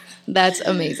 That's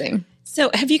amazing. So,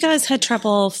 have you guys had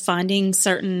trouble finding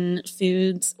certain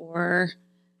foods or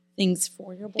things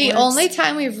for your boards? The only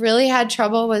time we've really had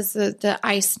trouble was the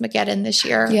ice Mageddon this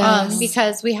year. Yes.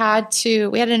 Because we had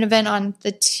an event on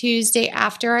the Tuesday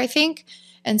after, I think.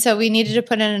 And so we needed to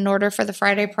put in an order for the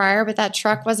Friday prior, but that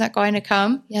truck wasn't going to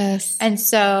come. Yes. And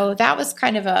so that was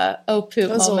kind of a poop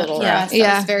was a moment little for rough. us. That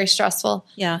Yeah. was very stressful.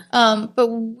 Yeah. But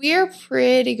we're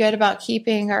pretty good about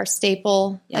keeping our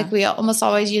staple. Yeah. Like we almost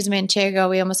always use manchego.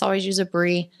 We almost always use a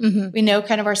brie. Mm-hmm. We know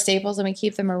kind of our staples and we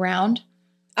keep them around.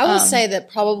 I will say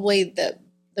that probably the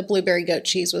blueberry goat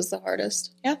cheese was the hardest.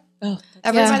 Oh,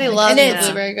 Everybody Yeah. loves And the it's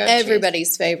blueberry goat cheese.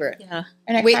 everybody's favorite. yeah.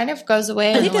 And it we- kind of goes away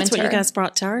I in think the that's what winter. you guys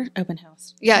brought to our open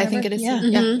house. Yeah, I think it is. Yeah.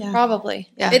 Yeah. Mhm. Yeah. Probably.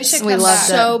 Yeah. It's should we come loved back.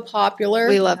 so popular.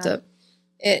 We loved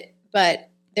it. But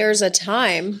there's a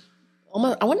time,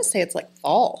 almost I want to say it's like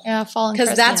fall, Yeah, fall and because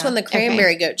Christmas. that's when the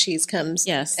cranberry goat cheese comes.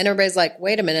 Yes. and everybody's like,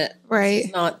 "Wait a minute, Right.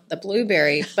 it's not the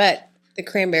blueberry, but the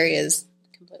cranberry is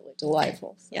completely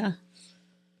delightful." Yeah.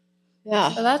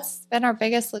 Yeah, So that's been our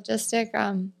biggest logistic.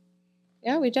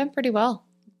 Yeah, we've done pretty well.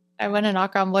 I want to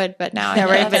knock on wood, but now Yeah, I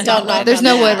know right. that's But not don't knock wood. There's on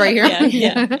no that. wood right here.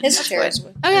 Yeah, yeah. his chairs.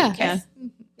 Oh, yeah. Okay.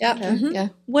 Yeah, mhm. Yeah.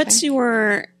 What's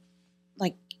your,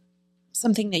 like,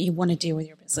 something that you want to do with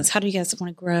your business? How do you guys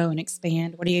want to grow and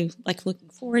expand? What are you, like, looking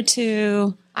forward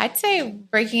to? I'd say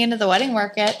breaking into the wedding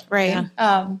market. Right.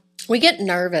 Yeah. We get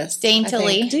nervous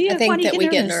Daintily. I think, Do you? I Why think do you that get we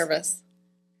get nervous? nervous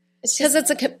It's because just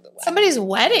it's a somebody's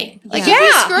wedding. Like Yeah. if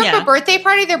you screw up Yeah. a birthday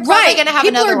party, they're probably right. going to have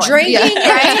People another are one. drinking.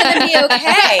 Yeah. It's going to be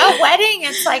okay. A wedding,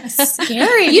 it's like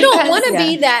scary. You don't because- want to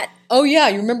be that. Oh yeah,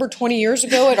 you remember 20 years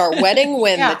ago at our wedding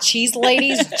when Yeah. the cheese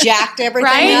ladies jacked everything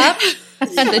Right? up?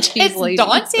 The cheese It's lady.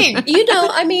 daunting. You know,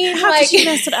 I mean, How like could you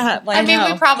mess it up? Like, I mean,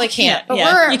 we probably can't, but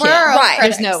Yeah, we're you we're can't. our own Right.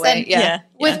 There's critics. no way. And Yeah.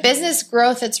 with business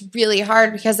growth, it's really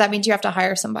hard because that means you have to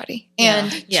hire somebody,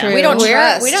 and Yeah. True. we don't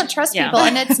trust. we don't trust Yeah. people,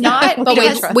 and it's not. But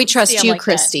because- we trust See, you, I'm like that.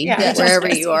 Christy, Yeah, we trust wherever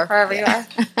Christy, you are. wherever you are.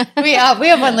 we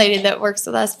have one lady that works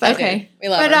with us, but Okay. We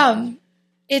love but her.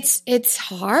 it's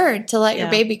hard to let your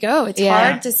Yeah. baby go. It's Yeah.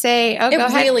 hard to say, oh, It go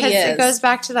ahead, really 'cause is. it goes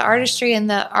back to the artistry and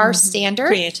our standard.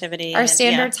 creativity. Our and-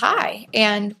 standard's high,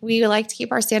 and we like to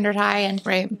keep our standard high. And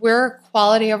Right. we're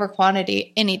quality over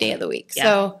quantity any day of the week. Yeah.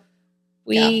 So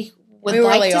we would We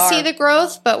like really to see are. the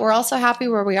growth, but we're also happy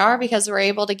where we are because we're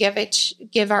able to give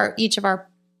each of our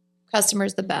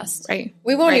customers the best. Right.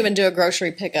 We won't Right. even do a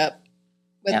grocery pickup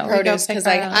with No, we go produce pick because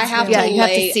our I own. have Yeah, to you have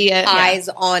to lay see it. Yeah. eyes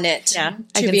on it Yeah.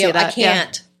 I to can be see able. I that. Yeah.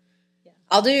 can't.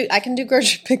 I can do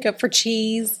grocery pickup for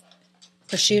cheese,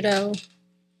 prosciutto.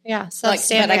 Yeah, so Like,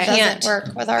 standard but I can't. doesn't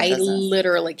work with our I business.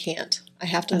 literally can't. I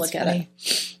have to That's look funny.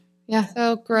 at it. Yeah.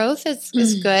 So growth is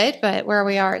good, but where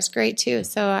we are is great too.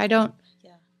 So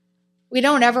we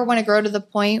don't ever want to grow to the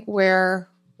point where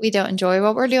we don't enjoy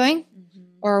what we're doing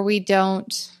or we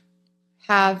don't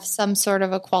have some sort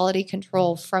of a quality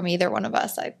control from either one of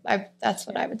us. I that's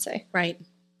what I would say. Right.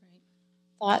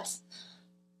 Thoughts?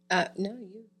 No,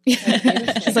 you.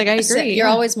 It's like, I agree. You're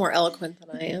always more eloquent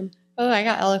than I am. Oh, I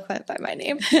got eloquent by my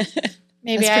name.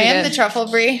 Maybe That's I pretty am good. the truffle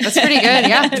brie. That's pretty good.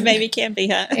 Yeah. Maybe it can be,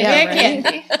 huh? Maybe Yeah, I right. can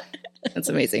be. That's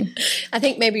amazing. I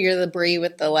think maybe you're the brie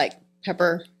with the like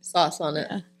pepper sauce on it.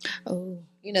 Yeah. Oh.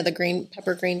 You know, the green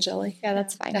pepper green jelly. Yeah,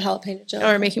 that's fine. The jalapeno jelly.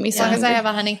 Or making me As long so as I hungry. have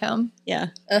a honeycomb. Yeah.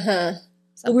 Uh-huh.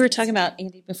 We were talking about,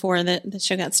 Andy, before the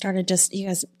show got started, just you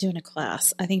guys doing a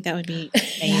class. I think that would be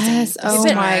amazing. Yes. to Oh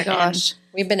start. my And, gosh.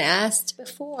 We've been asked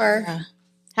before. yeah.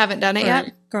 Haven't done it Or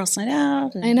yet? Girls Night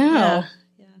Out. and- I know.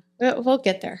 Yeah. We'll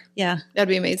get there. Yeah. That'd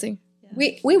be amazing.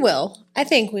 We will. I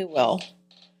think we will.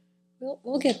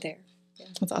 We'll get there.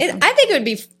 That's awesome. I think it would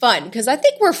be fun because I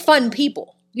think we're fun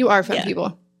people. You are fun Yeah.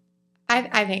 people.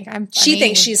 I think I'm funny. She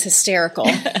thinks she's hysterical.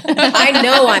 I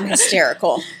know I'm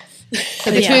hysterical.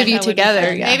 So the Yeah, two of you that would be together.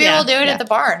 fun. Yeah. Maybe Yeah. we'll do it Yeah. at the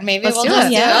barn. Maybe Let's we'll do just it.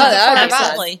 do Yeah. it. Oh, that would be fun.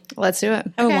 Absolutely. Let's do it.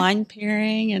 Have Okay. a wine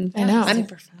pairing and I know.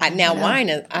 super fun. Now Yeah. wine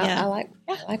is. Yeah. I like.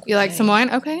 You like some wine?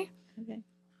 Okay.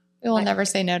 We will never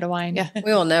say no to wine. Yeah.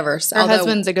 We will never. Her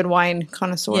husband's a good wine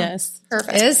connoisseur. Yes.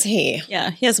 Perfect. Is he?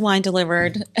 Yeah. He has wine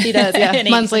delivered. He does, yeah. And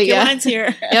he's Monthly, like, "Your yeah. wine's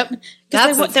here. Yep.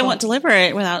 Because That's they fun. won't deliver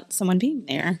it without someone being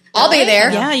there. I'll be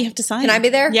there. Yeah, you have to sign. Can I be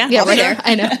there? Yeah. Yeah, I'll be right there. there.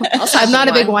 I know. sign I'm not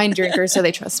a some big wine. wine drinker, so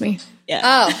they trust me. Yeah.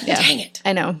 Oh, Yeah. dang it.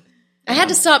 I know. I had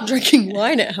to stop drinking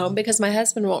wine at home because my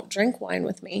husband won't drink wine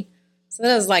with me. So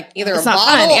then it was like either It's a not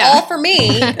bottle fun, yeah. all for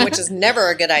me, which is never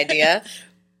a good idea,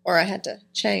 or I had to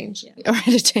change. Or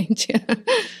to change. Yeah.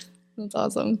 That's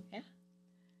awesome.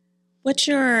 What's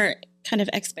your kind of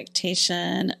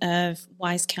expectation of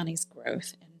Wise County's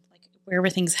growth and like where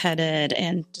everything's headed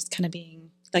and just kind of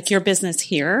being like your business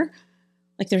here?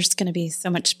 Like there's going to be so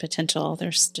much potential.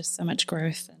 There's just so much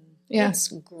growth. And Yeah. It's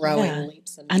growing Yeah.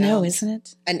 leaps and I know, bounds. isn't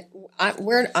it? And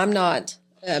I'm not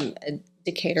a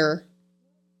Decatur.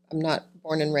 I'm not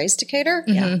born and raised Decatur.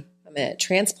 Mhm. I'm a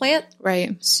transplant.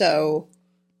 Right. So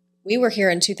we were here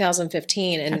in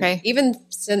 2015, and Okay. even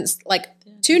since like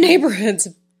 2 neighborhoods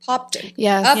popped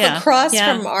Yes. up Yeah. across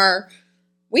Yeah. from our.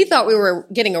 We thought we were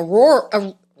getting a rural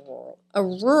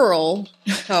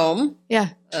home Yeah.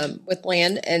 with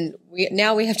land, and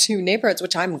now we have 2 neighborhoods,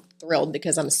 which I'm thrilled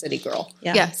because I'm a city girl.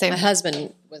 Yeah. Same. My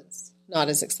husband was not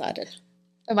as excited.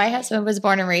 So my husband was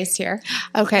born and raised here.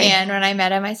 Okay. And when I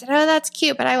met him, I said, "Oh, that's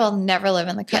cute, but I will never live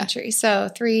in the country." So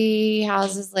 3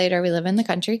 houses later, we live in the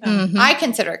country. Mhm. I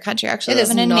consider it country. Actually, It live is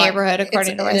in a not- neighborhood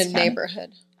according to in West a County.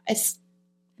 neighborhood. It's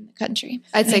in the country.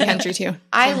 I'd say country too.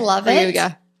 I love For you, it.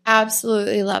 yeah.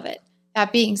 Absolutely love it.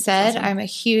 That being said, Awesome. I'm a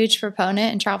huge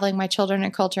proponent in traveling my children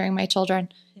and culturing my children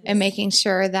and making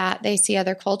sure that they see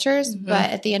other cultures. Mhm. But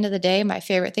at the end of the day, my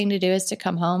favorite thing to do is to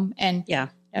come home and Yeah.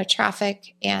 no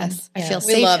traffic, and Yes. I feel Yes.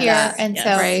 We safe love here. that. And Yes.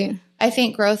 so Right. I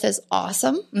think growth is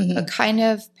awesome, Mhm. but kind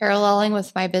of paralleling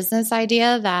with my business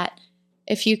idea that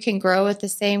if you can grow with the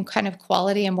same kind of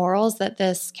quality and morals that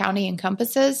this county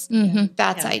encompasses, Mhm.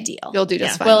 that's Yeah. ideal. You'll do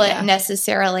just Yeah. fine. Will yeah. it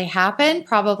necessarily happen?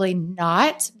 Probably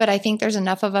not. But I think there's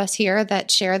enough of us here that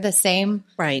share the same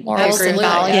Right. morals agree and with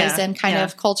that, values yeah. and kind Yeah.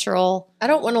 of cultural. I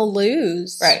don't want to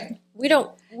lose. Right. We don't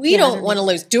Yeah, don't want to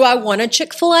lose. Do I want a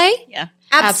Chick-fil-A? Yeah.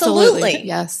 Absolutely.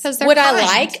 Yes. Because they're Would I kind.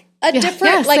 like a Yeah.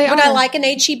 different, Yes, like, they would I are. like an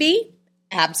HEB?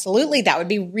 Absolutely. That would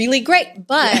be really great.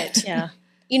 But, Yeah.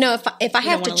 you know, if I You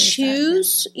have don't to wanna lose that,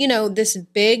 choose, you know, this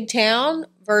big town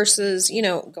versus, you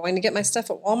know, going to get my stuff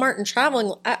at Walmart and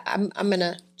traveling, I'm going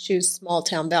to choose small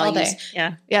town All values day.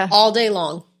 Yeah. Yeah. all day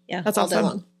long. Yeah. That's All day awesome.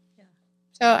 long.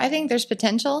 So I think there's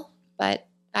potential, but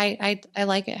I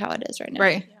like it how it is right now.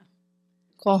 Right.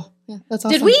 Cool. Yeah. That's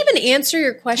awesome. Did we even answer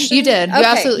your question? You did. You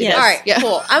absolutely did. All right, Yeah.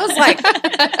 cool. I was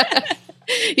like,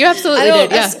 You absolutely I don't-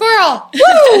 did. Yeah. a squirrel.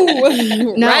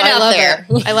 Woo! No, right I out love there.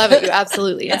 it. I love it. You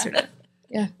absolutely answered it.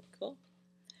 Yeah. Cool.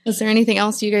 Is there anything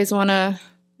else you guys want to?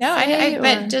 No, Say,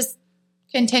 but or- just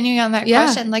continuing on that Yeah.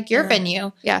 question, like your Yeah.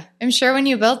 venue, Yeah. I'm sure when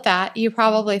you built that, you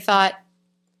probably thought,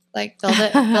 like, build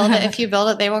it. If you build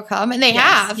it, they will come. And they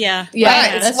have. Yeah.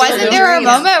 Yeah. Right. That's Wasn't true. there a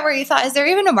Yeah. moment where you thought, is there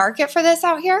even a market for this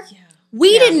out here?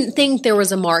 We Yeah. didn't think there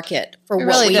was a market for We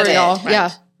what really we didn't. did. Y'all. Right.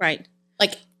 Yeah. Right.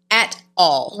 Like at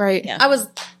all. Right. Yeah. I was.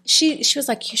 She was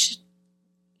like, you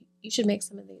should make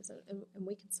some of these, and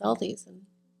we could sell these, and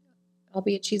I'll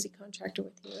be a cheesy contractor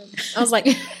with you. And I was like,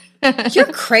 you're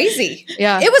crazy.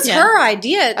 Yeah. It was Yeah. her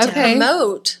idea to Okay.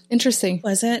 promote. Interesting.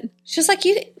 Was it? She was like,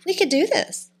 we could do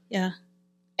this, Yeah.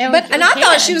 And but and I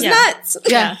thought she was Yeah. nuts.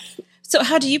 Yeah. So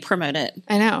how do you promote it?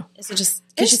 I know. Is it just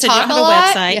because Just you said you talk don't a have a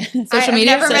lot. website? Yeah. Social I've media.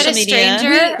 never met a Social media.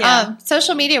 stranger. Yeah.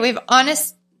 Social media. We've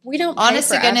honest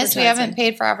to goodness, we haven't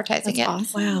paid for advertising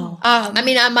That's yet. Wow. awesome. I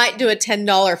mean, I might do a $10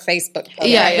 Facebook post.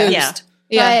 Yeah. boost.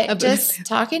 Yeah. But just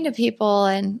talking to people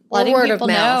and Or letting word of people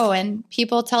mouth. know and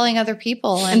people telling other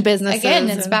people And businesses Again,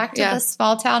 it's and- back to yeah. the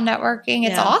small town networking.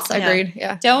 It's Yeah. awesome. Yeah. Agreed.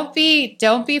 Yeah. Don't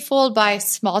be fooled by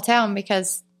small town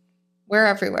because we're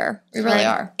everywhere. We really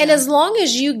are. And as long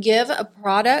as you give a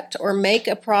product or make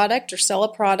a product or sell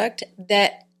a product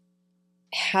that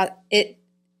it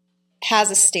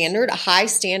has a standard, a high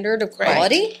standard of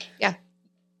quality,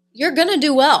 you're going to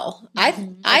do well. I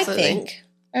think.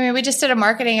 I mean, we just did a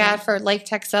marketing ad for Lake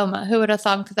Texoma. Who would have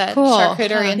thunk that Cool.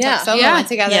 charcuterie and Texoma went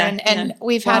together? Yeah. And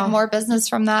we've had more business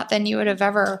from that than you would have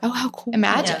ever how cool.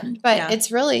 imagined. But it's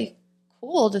really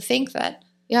cool to think that,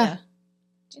 Yeah.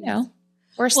 you know,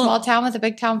 we're a small town with a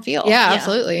big town feel. Yeah,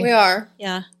 absolutely. We are.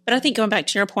 Yeah. But I think going back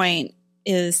to your point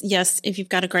is, yes, if you've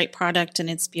got a great product and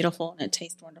it's beautiful and it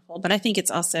tastes wonderful, but I think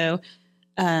it's also,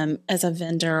 as a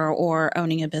vendor or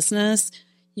owning a business,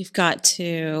 you've got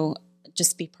to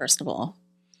just be personable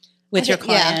with your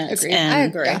clients. I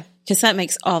agree. Because that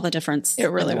makes all the difference. It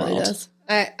really, in the really world. does.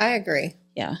 I agree.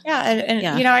 Yeah. Yeah.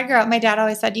 And you know, I grew up, my dad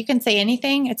always said, you can say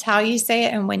anything. It's how you say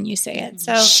it and when you say it.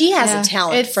 So She has a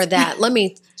talent for that. Let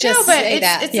me just say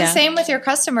that. It's the same with your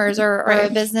customers or a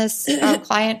business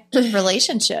client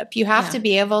relationship. You have to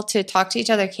be able to talk to each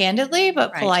other candidly,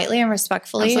 but politely and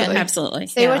respectfully. Absolutely. And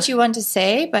say what you want to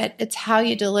say, but it's how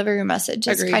you deliver your message.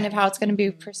 It's kind of how it's going to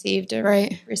be perceived or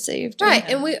received. Right.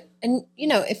 And you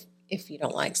know, if you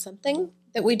don't like something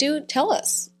that we do, tell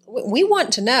us. We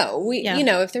want to know. You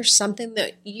know, if there's something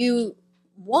that you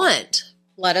want,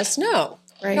 let us know.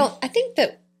 Right. I think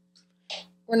that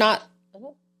I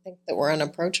don't think that we're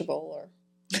unapproachable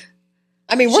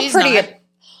I mean, we're She's pretty. not.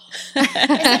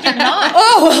 You're not.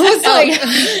 Oh,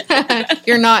 I was like,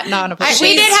 You're not non-approachable.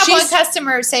 We did have one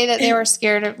customer say that they were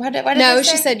scared of what did no, they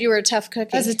she say? said you were a tough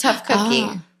cookie. I was a tough cookie.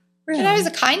 Really? And I was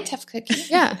a kind tough cookie.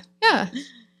 Yeah.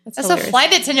 That's As a hilarious.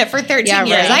 flight attendant for 13 Yeah,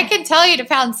 years, right. I can tell you to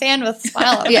pound sand with a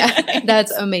smile. Yeah,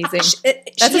 that's amazing.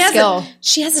 That's a skill.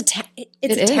 She has it's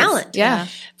a is. talent. Yeah.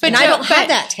 But I don't have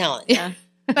that talent. Yeah.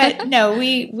 But no,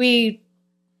 we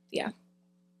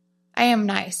I am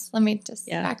nice. Let me just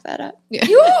back that up.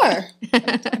 You are.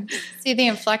 See the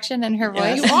inflection in her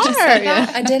voice? You are.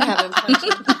 Yeah. I did have inflection.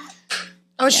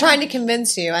 I was trying to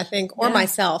convince you, I think, or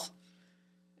myself.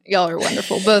 Y'all are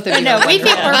wonderful. Both of you. No, we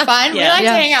think we're fun. Yeah. We like to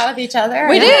hang out with each other.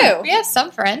 We do. We have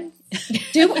some friends.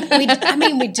 Do we? I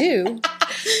mean, we do.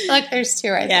 Like there's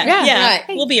two right there. Yeah. Right.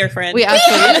 We'll be your friend. We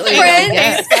absolutely will. friends.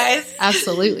 Yes. Guys.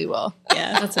 Absolutely will.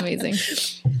 Yeah. That's amazing.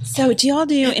 So do y'all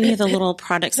do any of the little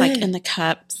products like in the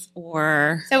cups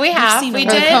or? So we have. seen We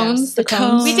them. did. Cones. The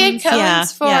cones. We did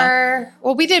cones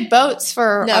well, we did boats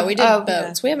for. No, we did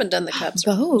boats. We haven't done the cups.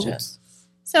 Boats.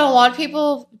 So a lot of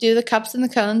people do the cups and the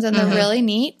cones, and they're really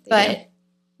neat. But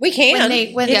We can. when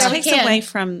It we takes can. away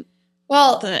from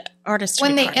Well, the artistry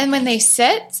when part. when they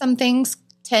sit, some things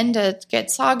tend to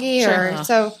get soggy, or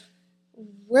so.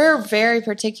 We're very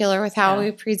particular with how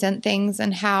we present things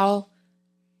and how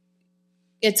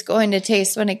it's going to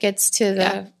taste when it gets to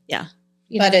the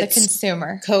But the it's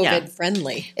consumer. COVID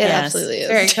friendly. It Yes. absolutely is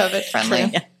very COVID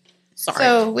friendly. Sorry.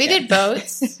 So we did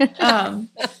boats.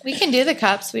 We can do the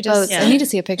cups. We just Boats. I need to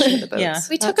see a picture of the boats. Yeah.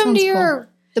 we That took them sounds to cool. your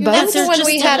The That's boats. the one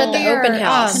we had at the Your, open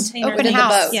house. container. open With the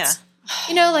house. boats. Yeah.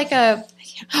 You know, like a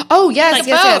Oh yes, Like a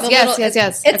yes, boat.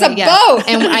 yes. It's Okay, a yeah. boat.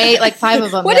 And I ate like 5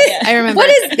 of them. What yes. is- I remember. What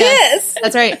is Yes. this?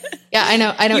 That's right. Yeah, I know.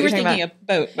 You what were you're talking thinking about. a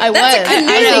boat. I was. That's a canoe.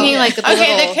 I was thinking like the Okay,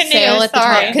 the little canoe, sail at the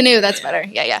sorry. top. Canoe. That's better.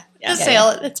 Yeah. the sail.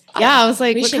 It's Yeah, I was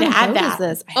like, We what should kind of add boat that.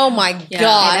 is this? Oh my I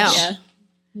gosh. know.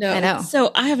 No. I know.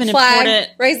 So I have an Flag. important.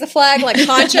 Raise the flag like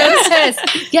ponchos.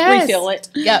 Yes. Refill it.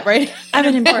 Yeah. Right. I have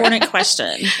an important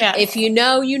question. yeah. If you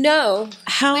know, you know.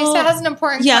 How? Lisa has an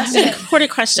important Yeah, question. an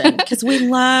important question because we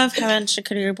love having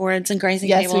charcuterie boards and grazing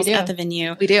Yes, we tables do. at the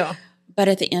venue. We do. But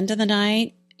at the end of the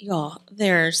night, y'all,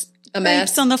 there's A mess.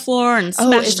 grapes on the floor and Oh,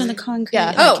 smashed it's- in the concrete. yeah.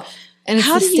 Like, Oh, And it's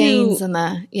How the do you- stains and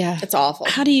the it's awful.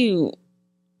 how do you?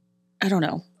 I don't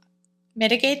know.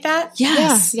 Mitigate that.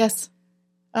 Yes. Yeah. Yes.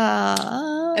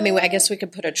 I mean, I guess we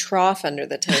could put a trough under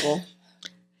the table.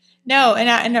 No, in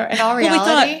all Well, we reality,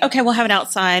 thought, okay, we'll have it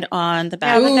outside on the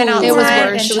back. yeah, but then Ooh, outside it was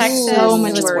in worse. It was Texas, so much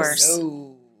It was worse. worse.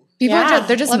 Oh. People Yeah. are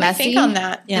they're just Let me messy think on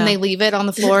that. Yeah. and they leave it on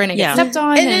the floor and it Yeah. gets stepped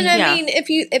on. And then yeah. I mean, if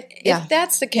Yeah.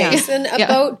 that's the case, then a Yeah.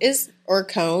 boat is or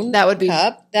cone That would be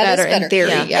cup that is better in theory.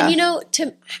 Yeah. Yeah. And you know,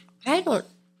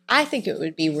 I think it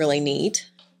would be really neat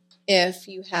if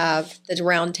you have the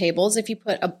round tables. If you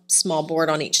put a small board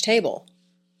on each table,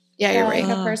 Yeah, you're Like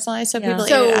right. a personalized, so Yeah. people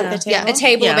So, eat at the table. yeah, a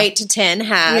table of Yeah. 8 to 10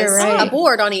 has You're right. a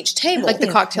board on each table. Like the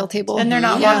cocktail table. and they're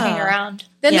not Yeah. walking around.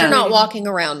 then Yeah. they're not walking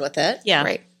around with it. Yeah.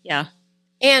 Right. Yeah.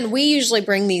 And we usually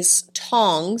bring these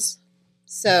tongs,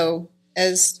 so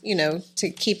as you know,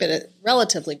 to keep it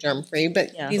relatively germ free.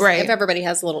 But Yeah. Right. if everybody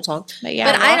has a little tong, But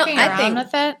yeah, But I don't- walking I around think-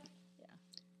 with it.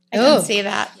 I Ugh. can see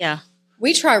that. Yeah.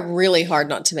 we try really hard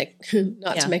not to make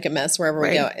Yeah. to make a mess wherever we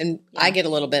Right. go. And I get a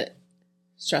little bit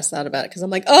stressed out about it because I'm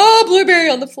like, oh, blueberry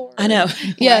on the floor. I know.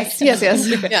 Yes. Yeah.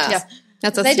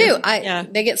 That's us They too. do.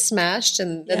 They get smashed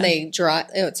and then they dry.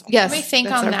 Oh, it's Yes. Let me think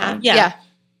that's on our that. problem. Yeah.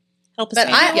 Help us. But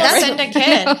make it. We'll send a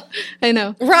kid. I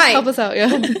know. right. Help us out.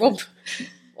 Yeah.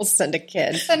 We'll send a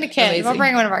kid. Send a kid. Amazing. We'll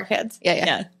bring one of our kids. Yeah.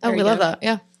 Yeah. Oh, There we you love go. that.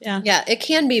 Yeah. Yeah. Yeah, it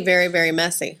can be very, very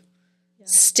messy. Yeah.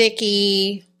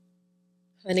 Sticky,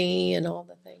 honey, and all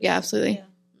the things. Yeah, absolutely. Yeah.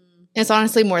 It's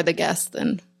honestly more the guest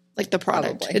than like the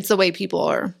product. Probably. It's the way people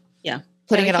are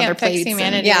putting Yeah, it we on their can't fix plates.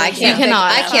 humanity. Yeah, I You can't.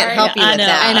 cannot. I can't help you I with know.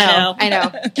 that. I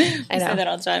know. I say that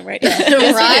all the time, right?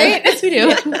 Right? Yes, we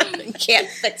do. Can't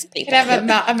fix You people. could have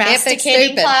a fix masticating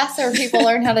stupid. class where people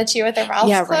learn how to chew with their mouths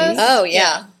Yeah, right. closed. Oh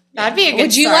yeah. That'd be a good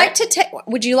Would you start. like to take?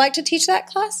 Would you like to teach that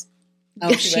class?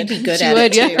 Oh, she'd be good She at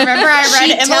would, it yeah. too. Remember, I read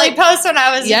She'd Emily tell- Post when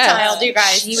I was Yes. a child, you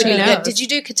guys. She would She be knows. good. Did you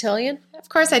do cotillion? Of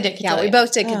course I did. Yeah, we cotillion.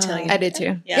 both did cotillion. I did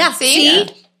too. Yeah. See?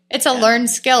 It's a learned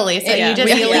skill, Lisa. Yeah. You just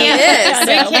It really can't,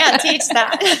 is. we can't teach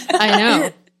that. I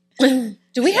know.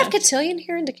 Do we have cotillion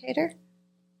here in Decatur?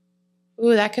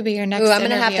 Ooh, that could be your next Ooh, I'm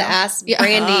going to have to interview. ask Yeah.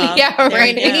 Brandy. Yeah, There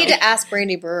Brandy. you We go. need to ask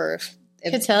Brandy Brewer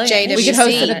if Cotillion. JWC. We could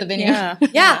host it at the venue. Yeah.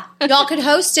 Yeah, y'all could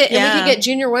host it, and we Yeah. could get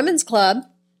Junior Women's Club.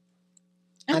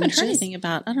 I haven't heard just- anything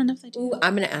about. I don't know if they do. Ooh,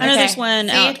 I'm going to I know ask. there's one.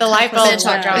 See, out the light bulb Mentor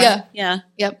went Drive. on. Yeah. Yeah.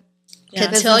 Yep. Yeah.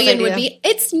 Cotillion Business would idea. be.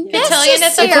 It's Cotillion is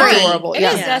necessary. adorable. It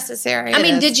Yeah. is necessary. I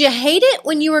mean, did you hate it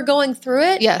when you were going through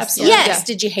it? Yes. Absolutely. Yes. Yeah.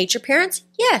 Did you hate your parents?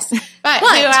 Yes. but but-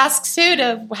 who asks who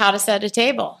to how to set a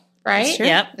table, right? Sure.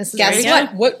 Yep. This is Guess very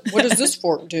go. what? What does this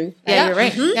fork do? Yeah, you're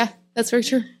right. Mhm. Yeah, that's very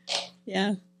true.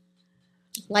 Yeah.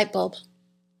 Light bulb.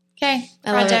 Okay,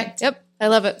 I love project. it. Yep, I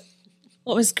love it.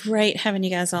 Well, it was great having you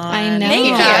guys on. I know. Thank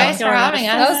you guys for You're a lot of having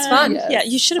fun. us. That was fun. Yes. Yeah,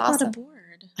 you should have Awesome. brought a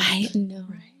board. I know.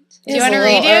 Do you want to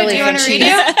redo? Do you want to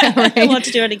redo? I want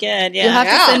to do it again. Yeah. You'll have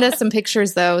Yeah. to send us some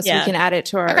pictures though, so Yeah. we can add it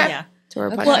to our Yeah.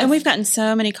 podcast. Well, and we've gotten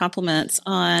so many compliments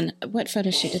on what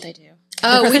photo shoot did they do?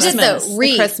 Oh, we did Christmas. the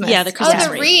wreath. Christmas. Yeah, the Oh, Christmas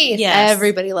the wreath. Yes.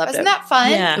 Everybody loved Wasn't it. that fun?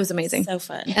 Yeah. It was amazing. So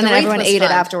fun. And then wreath everyone was ate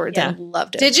fun. it afterwards Yeah. and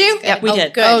loved it. Did you? Yep, we Oh,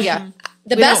 did. Good. Oh yeah.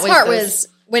 The We best don't waste part those. was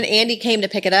when Andy came to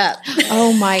pick it up.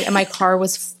 Oh my car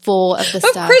was full of the Of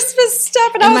stuff. Christmas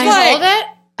stuff, and And I my was like, Hold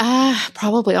it.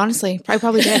 Probably, honestly. I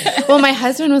probably did. Well, my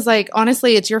husband was like,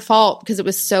 honestly, it's your fault because it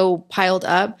was so piled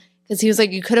up. Because he was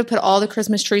like, you could have put all the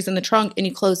Christmas trees in the trunk and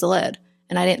you closed the lid.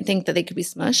 And I didn't think that they could be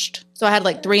smushed. So I had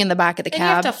like 3 in the back of the Then you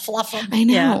cab. have to fluff them. I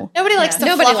know. Nobody likes to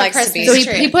Nobody fluff likes a to be- Christmas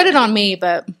So tree. he put it on me,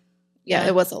 but yeah,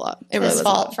 it was a lot. It really His was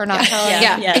fault a lot. for not telling.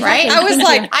 Yeah. you, Yeah. Right? I was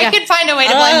like, I could find a way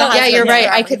to blame the Yeah, husband. you're right.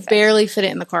 for I could everything. barely fit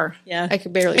it in the car. Yeah. I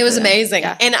could barely. it was fit in. amazing,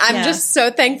 Yeah. and I'm Yeah. just so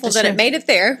thankful That's that true. it made it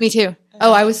there. Me too.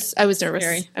 Oh, I was nervous. I was very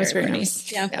very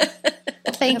nervous. Yeah.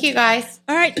 Thank you guys.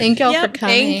 All right. Thank y'all Yep. for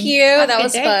coming. Thank you. Have a That good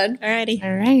was day. fun. All righty.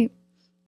 All right.